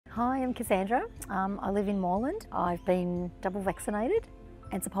Hi, I'm Kassandra. I live in Moreland. I've been double vaccinated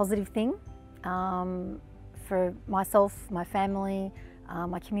and it's a positive thing for myself, my family,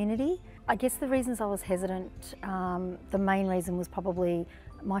 my community. I guess the reasons I was hesitant, the main reason was probably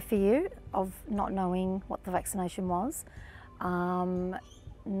my fear of not knowing what the vaccination was,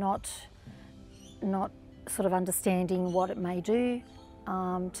 not sort of understanding what it may do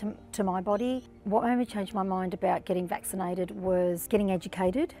to my body. What made me change my mind about getting vaccinated was getting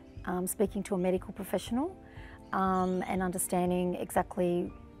educated, speaking to a medical professional and understanding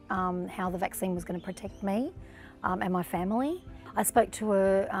exactly how the vaccine was going to protect me and my family. I spoke to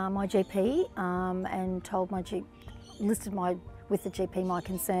my GP and told listed with the GP my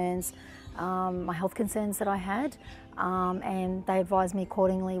concerns, my health concerns that I had, and they advised me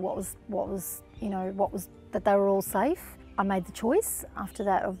accordingly that they were all safe. I made the choice after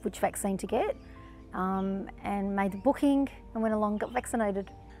that of which vaccine to get, and made the booking and went along and got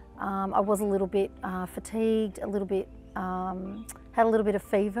vaccinated. I was a little bit fatigued, had a little bit of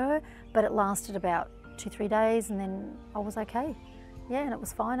fever, but it lasted about 2-3 days and then I was okay. Yeah, and it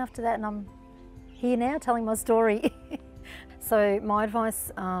was fine after that, and I'm here now telling my story. So my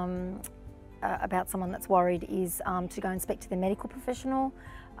advice about someone that's worried is to go and speak to their medical professional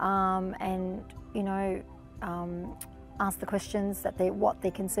and ask the questions what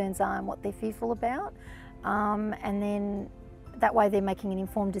their concerns are and what they're fearful about, and then that way they're making an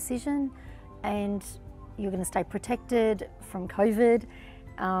informed decision and you're going to stay protected from COVID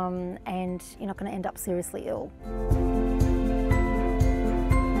and you're not going to end up seriously ill.